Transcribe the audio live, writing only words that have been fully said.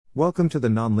Welcome to the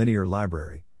Nonlinear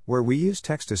Library, where we use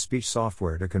text-to-speech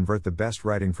software to convert the best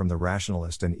writing from the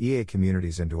Rationalist and EA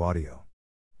communities into audio.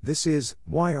 This is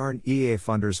Why Aren't EA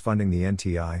Funders Funding the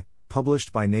NTI?,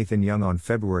 published by Nathan Young on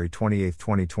February 28,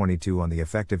 2022 on the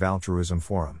Effective Altruism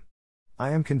Forum.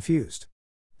 I am confused.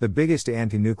 The biggest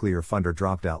anti-nuclear funder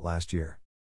dropped out last year.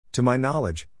 To my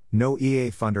knowledge, no EA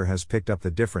funder has picked up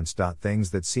the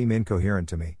difference.Things that seem incoherent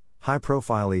to me.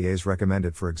 High-profile EAs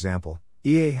recommended, for example.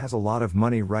 EA has a lot of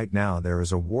money right now, there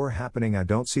is a war happening, I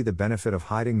don't see the benefit of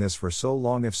hiding this for so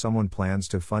long. If someone plans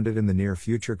to fund it in the near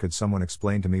future, could someone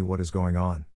explain to me what is going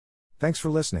on? Thanks for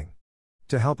listening.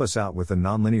 To help us out with the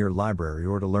Nonlinear Library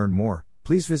or to learn more,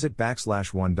 please visit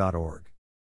 \1.org.